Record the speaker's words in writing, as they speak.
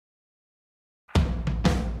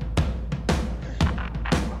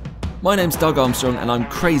My name's Doug Armstrong and I'm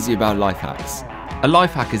crazy about life hacks. A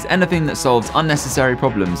life hack is anything that solves unnecessary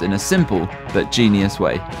problems in a simple but genius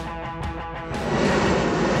way.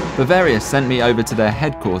 Bavaria sent me over to their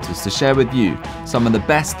headquarters to share with you some of the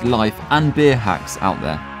best life and beer hacks out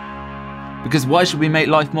there. Because why should we make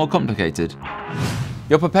life more complicated?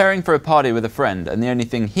 You're preparing for a party with a friend and the only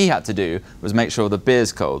thing he had to do was make sure the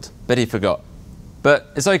beer's cold, but he forgot. But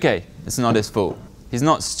it's okay, it's not his fault. He's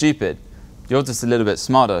not stupid. You're just a little bit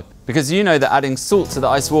smarter, because you know that adding salt to the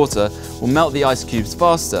ice water will melt the ice cubes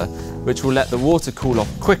faster, which will let the water cool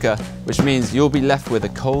off quicker, which means you'll be left with a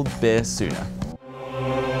cold beer sooner.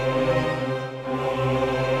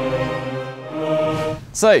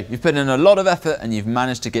 So, you've put in a lot of effort and you've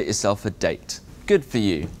managed to get yourself a date. Good for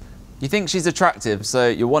you. You think she's attractive, so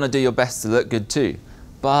you want to do your best to look good too.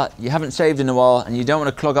 But you haven't shaved in a while and you don't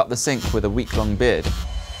want to clog up the sink with a week-long beard.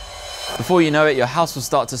 Before you know it, your house will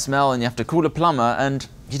start to smell and you have to call a plumber, and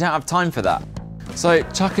you don't have time for that. So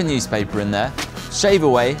chuck a newspaper in there, shave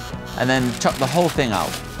away, and then chuck the whole thing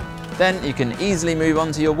out. Then you can easily move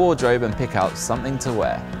on to your wardrobe and pick out something to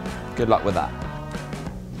wear. Good luck with that.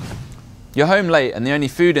 You're home late and the only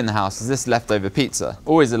food in the house is this leftover pizza.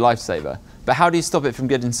 Always a lifesaver. But how do you stop it from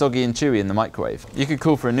getting soggy and chewy in the microwave? You could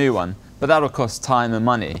call for a new one, but that'll cost time and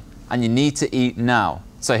money. And you need to eat now.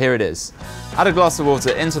 So here it is. Add a glass of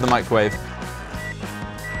water into the microwave,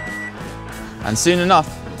 and soon enough,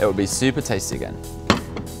 it will be super tasty again.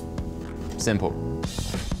 Simple.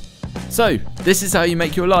 So, this is how you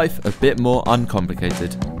make your life a bit more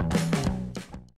uncomplicated.